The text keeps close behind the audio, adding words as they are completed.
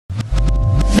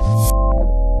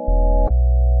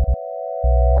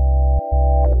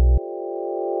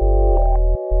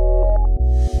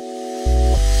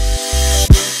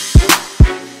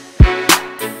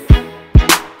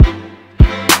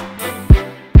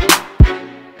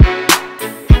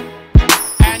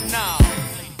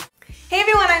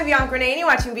Bianca Renee and you're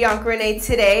watching Bianca Renee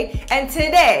Today. And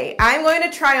today I'm going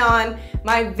to try on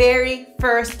my very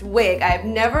first wig. I've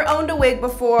never owned a wig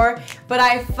before, but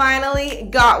I finally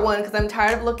got one because I'm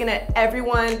tired of looking at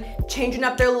everyone changing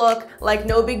up their look like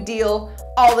no big deal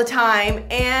all the time,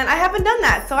 and I haven't done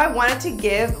that, so I wanted to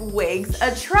give wigs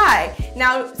a try.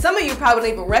 Now, some of you probably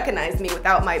don't even recognize me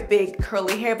without my big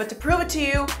curly hair, but to prove it to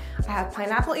you, I have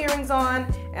pineapple earrings on,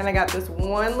 and I got this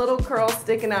one little curl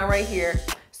sticking out right here,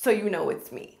 so you know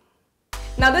it's me.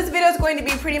 Now this video is going to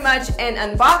be pretty much an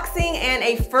unboxing and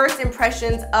a first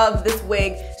impressions of this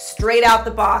wig straight out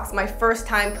the box. My first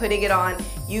time putting it on.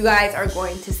 You guys are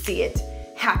going to see it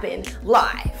happen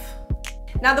live.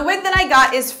 Now the wig that I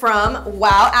got is from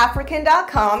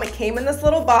WowAfrican.com. It came in this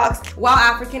little box.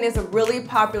 WowAfrican is a really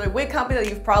popular wig company that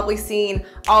you've probably seen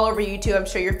all over YouTube. I'm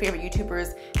sure your favorite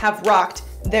YouTubers have rocked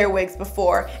their wigs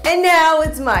before. And now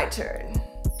it's my turn.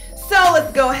 So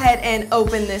let's go ahead and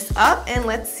open this up and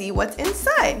let's see what's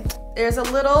inside. There's a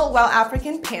little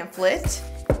WowAfrican pamphlet.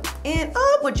 And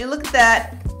oh, would you look at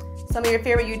that? Some of your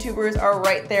favorite YouTubers are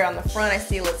right there on the front. I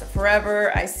see Alyssa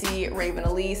Forever, I see Raven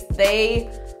Elise. They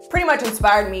pretty much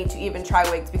inspired me to even try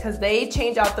wigs because they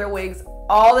change out their wigs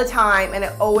all the time and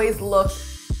it always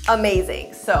looks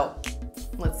amazing. So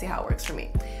let's see how it works for me.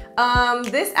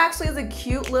 This actually is a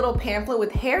cute little pamphlet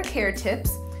with hair care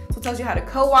tips. So it tells you how to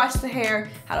co-wash the hair,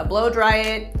 how to blow dry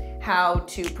it, how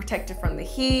to protect it from the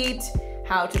heat,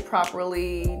 how to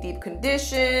properly deep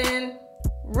condition.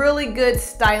 Really good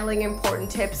styling important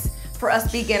tips for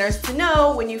us beginners to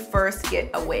know when you first get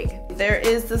a wig. There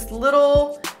is this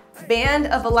little band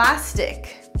of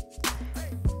elastic.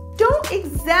 Don't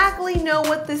exactly know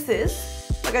what this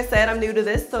is. Like I said, I'm new to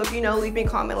this, so if you know, leave me a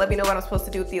comment, let me know what I'm supposed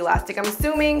to do with the elastic. I'm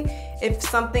assuming if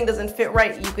something doesn't fit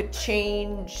right, you could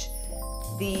change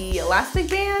the elastic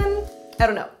band. I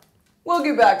don't know. We'll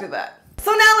get back to that.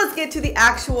 So now let's get to the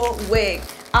actual wig.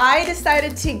 I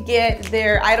decided to get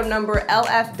their item number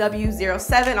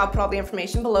LFW07. I'll put all the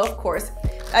information below, of course.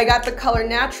 I got the color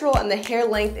natural and the hair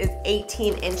length is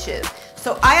 18 inches.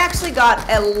 So I actually got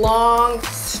a long,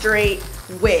 straight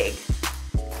wig.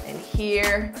 And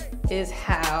here is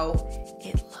how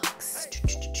it looks.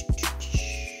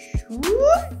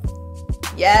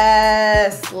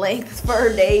 Yes, length for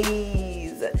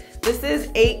days. This is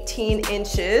 18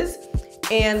 inches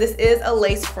and this is a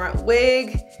lace front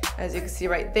wig, as you can see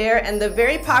right there. And the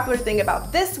very popular thing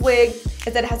about this wig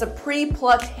is that it has a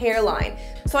pre-plucked hairline.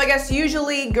 So I guess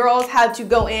usually girls had to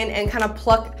go in and kind of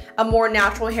pluck a more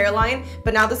natural hairline,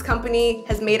 but now this company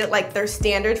has made it like their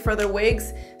standard for their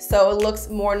wigs, so it looks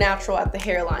more natural at the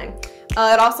hairline.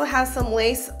 It also has some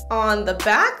lace on the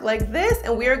back like this,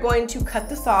 and we are going to cut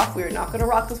this off. We are not gonna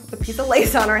rock this with a piece of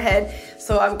lace on our head,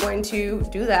 so I'm going to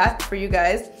do that for you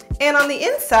guys. And on the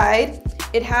inside,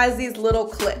 it has these little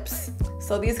clips.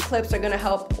 So these clips are gonna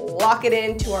help lock it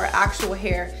into our actual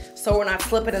hair so we're not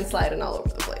slipping and sliding all over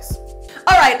the place.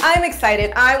 All right, I'm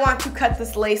excited. I want to cut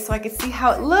this lace so I can see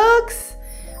how it looks.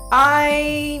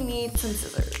 I need some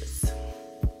scissors.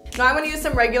 Now I'm gonna use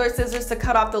some regular scissors to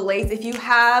cut off the lace. If you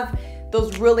have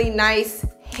those really nice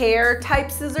hair type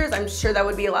scissors, I'm sure that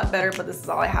would be a lot better, but this is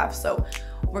all I have, so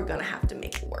we're gonna have to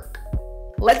make it work.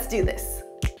 Let's do this.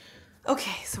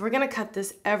 Okay, so we're gonna cut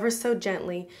this ever so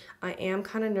gently. I am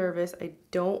kind of nervous. I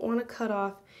don't wanna cut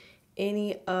off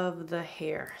any of the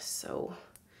hair. So,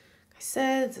 like I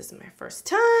said, this is my first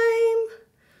time.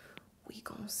 We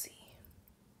gonna see.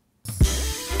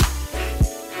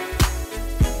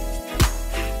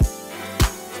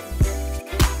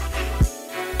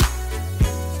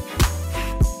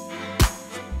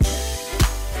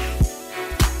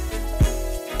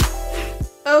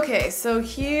 Okay, so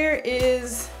here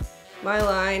is my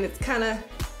line. It's kind of,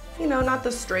 you know, not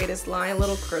the straightest line, a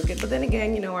little crooked, but then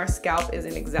again, you know, our scalp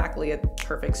isn't exactly a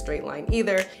perfect straight line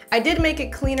either. I did make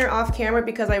it cleaner off camera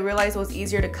because I realized it was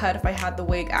easier to cut if I had the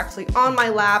wig actually on my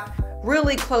lap,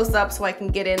 really close up so I can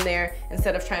get in there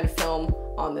instead of trying to film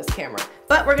on this camera.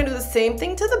 But we're gonna do the same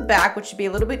thing to the back, which should be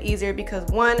a little bit easier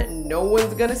because one, no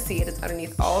one's gonna see it. It's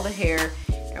underneath all the hair,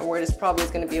 and we're just probably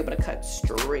gonna be able to cut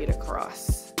straight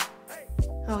across.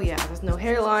 Oh yeah, there's no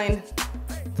hairline.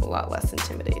 It's a lot less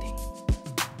intimidating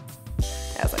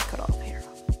as I cut all the hair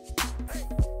off.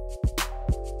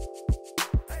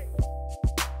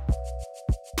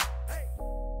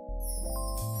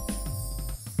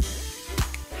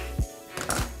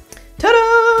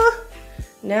 Ta-da!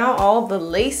 Now all the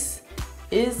lace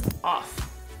is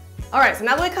off. All right, so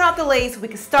now that we cut off the lace, we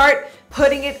can start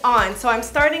putting it on. So I'm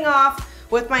starting off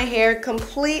with my hair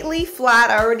completely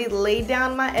flat. I already laid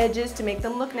down my edges to make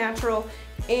them look natural.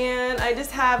 And I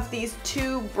just have these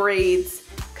two braids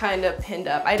kind of pinned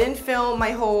up. I didn't film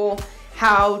my whole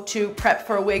how to prep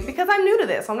for a wig because I'm new to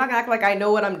this. I'm not gonna act like I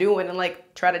know what I'm doing and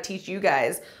like try to teach you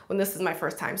guys when this is my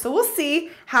first time. So we'll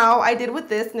see how I did with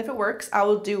this, and if it works, I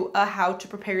will do a how to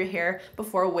prepare your hair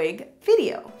before a wig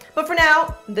video. But for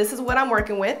now, this is what I'm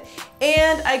working with.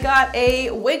 And I got a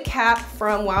wig cap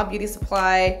from Wow Beauty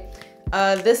Supply.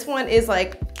 This one is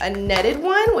like a netted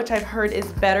one, which I've heard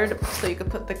is better so you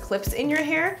could put the clips in your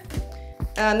hair.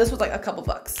 And this was like a couple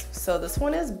bucks. So this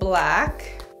one is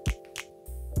black.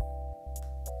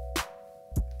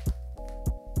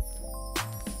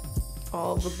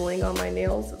 All of the bling on my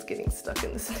nails is getting stuck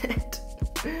in this net.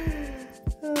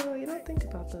 Oh, you don't think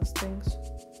about those things.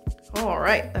 All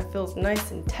right, that feels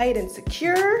nice and tight and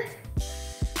secure.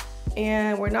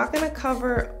 And we're not gonna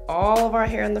cover all of our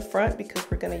hair in the front because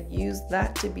we're gonna use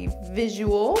that to be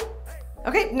visual.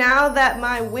 Okay, now that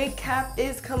my wig cap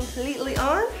is completely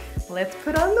on, let's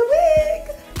put on the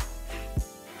wig.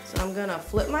 So I'm gonna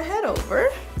flip my head over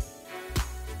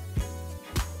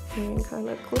and kind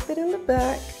of clip it in the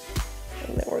back.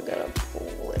 And then we're gonna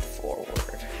pull it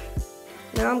forward.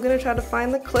 Now I'm gonna try to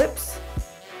find the clips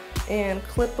and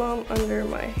clip them under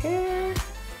my hair.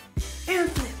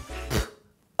 And flip.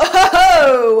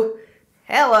 Oh,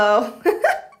 hello.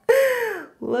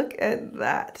 Look at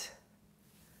that.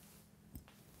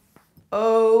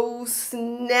 Oh,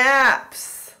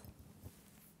 snaps.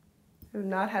 I've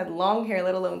not had long hair,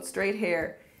 let alone straight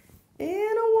hair, in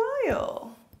a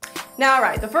while. Now, all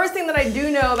right, the first thing that I do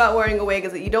know about wearing a wig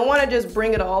is that you don't want to just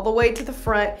bring it all the way to the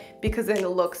front because then it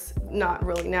looks not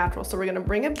really natural. So we're going to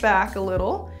bring it back a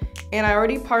little. And I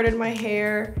already parted my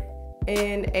hair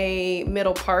in a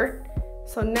middle part.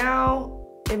 So now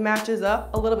it matches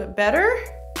up a little bit better.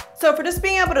 So for just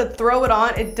being able to throw it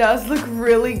on, it does look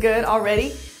really good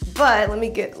already. But let me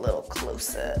get a little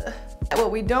closer. What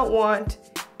we don't want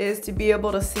is to be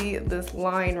able to see this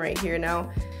line right here now.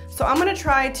 So I'm gonna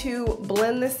try to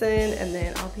blend this in and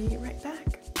then I'll be right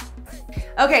back.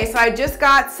 Okay, so I just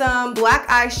got some black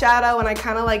eyeshadow and I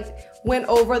kind of like went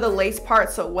over the lace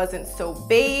part so it wasn't so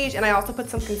beige, and I also put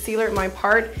some concealer in my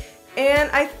part,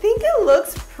 and I think it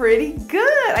looks pretty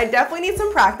good. I definitely need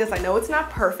some practice. I know it's not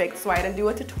perfect, so I didn't do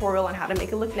a tutorial on how to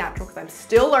make it look natural because I'm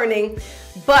still learning,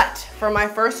 but for my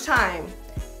first time,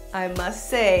 I must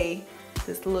say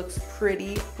this looks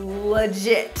pretty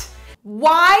legit.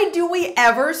 Why do we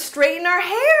ever straighten our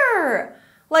hair?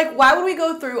 Like, why would we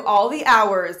go through all the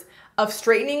hours of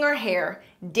straightening our hair,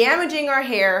 damaging our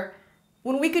hair,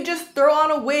 when we could just throw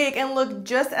on a wig and look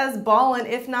just as ballin',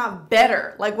 if not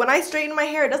better? Like, when I straighten my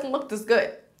hair, it doesn't look this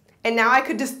good. And now I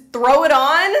could just throw it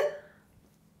on?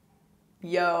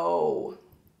 Yo,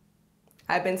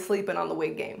 I've been sleeping on the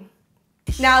wig game.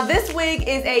 Now this wig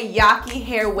is a Yaki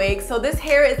hair wig, so this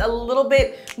hair is a little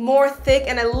bit more thick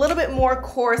and a little bit more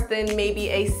coarse than maybe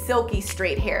a silky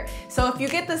straight hair. So if you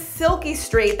get the silky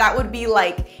straight, that would be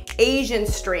like Asian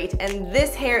straight, and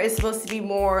this hair is supposed to be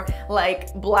more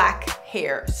like black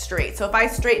hair straight. So if I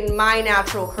straighten my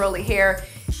natural curly hair,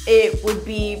 it would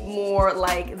be more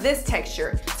like this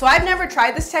texture. So I've never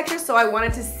tried this texture, so I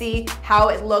wanted to see how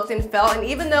it looked and felt. And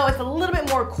even though it's a little bit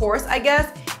more coarse, I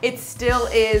guess, it still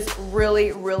is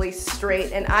really, really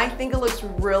straight. And I think it looks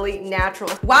really natural.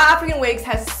 WowAfrican Wigs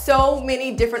has so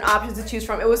many different options to choose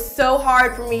from. It was so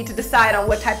hard for me to decide on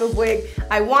what type of wig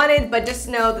I wanted, but just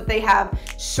know that they have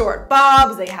short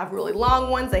bobs, they have really long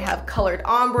ones, they have colored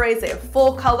ombres, they have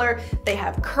full color, they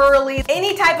have curly.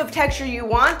 Any type of texture you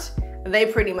want, they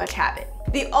pretty much have it.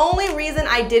 The only reason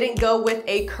I didn't go with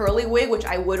a curly wig, which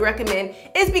I would recommend,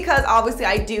 is because obviously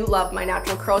I do love my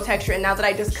natural curl texture, and now that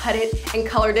I just cut it and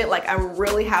colored it, like, I'm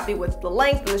really happy with the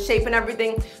length and the shape and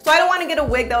everything. So I don't want to get a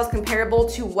wig that was comparable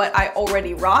to what I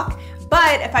already rock.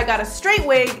 But if I got a straight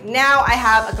wig, now I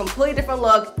have a completely different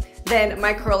look than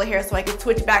my curly hair, so I can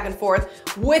switch back and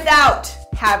forth without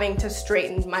having to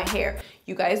straighten my hair.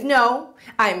 You guys know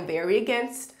I'm very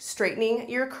against straightening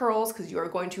your curls because you are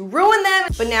going to ruin them.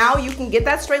 But now you can get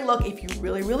that straight look if you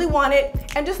really, really want it,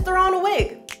 and just throw on a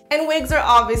wig. And wigs are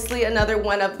obviously another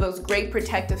one of those great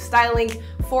protective styling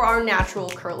for our natural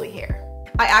curly hair.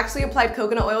 I actually applied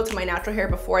coconut oil to my natural hair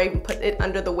before I even put it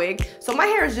under the wig. So my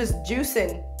hair is just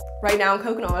juicing right now in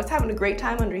coconut oil. It's having a great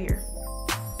time under here.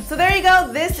 So there you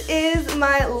go. This is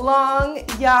my long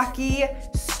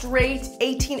Yaki straight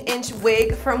 18-inch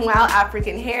wig from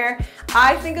WowAfrican Hair.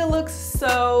 I think it looks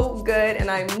so good, and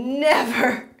I'm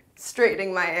never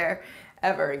straightening my hair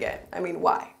ever again. I mean,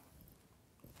 why?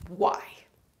 Why?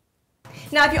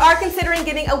 Now, if you are considering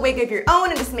getting a wig of your own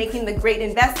and just making the great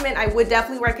investment, I would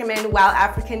definitely recommend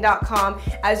WowAfrican.com.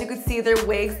 As you can see, their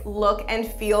wigs look and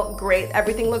feel great.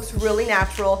 Everything looks really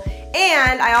natural.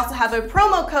 And I also have a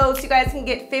promo code so you guys can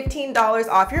get $15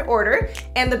 off your order.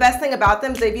 And the best thing about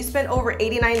them is that if you spend over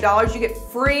 $89, you get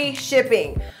free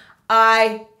shipping.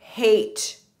 I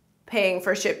hate paying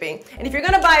for shipping. And if you're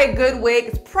gonna buy a good wig,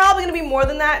 it's probably gonna be more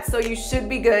than that, so you should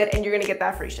be good and you're gonna get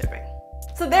that free shipping.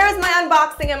 So there's my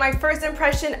unboxing and my first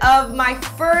impression of my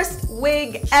first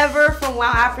wig ever from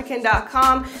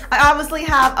WowAfrican.com. I obviously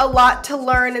have a lot to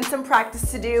learn and some practice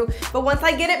to do, but once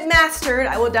I get it mastered,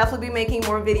 I will definitely be making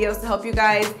more videos to help you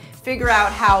guys figure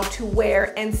out how to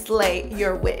wear and slay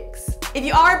your wigs. If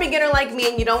you are a beginner like me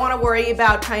and you don't want to worry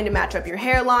about trying to match up your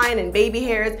hairline and baby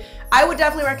hairs, I would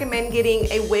definitely recommend getting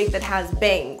a wig that has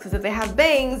bangs, because if they have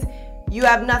bangs, you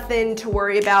have nothing to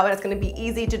worry about, and it's gonna be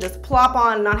easy to just plop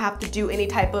on and not have to do any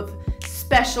type of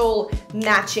special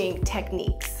matching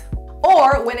techniques.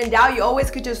 Or when in doubt, you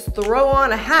always could just throw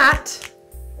on a hat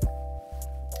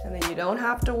and then you don't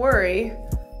have to worry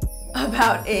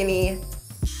about any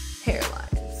hairlines.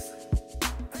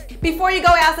 Before you go,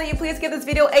 I ask that you please give this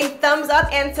video a thumbs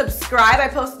up and subscribe. I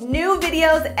post new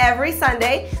videos every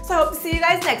Sunday, so I hope to see you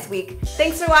guys next week.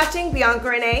 Thanks for watching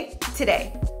BiancaRenee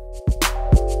Today.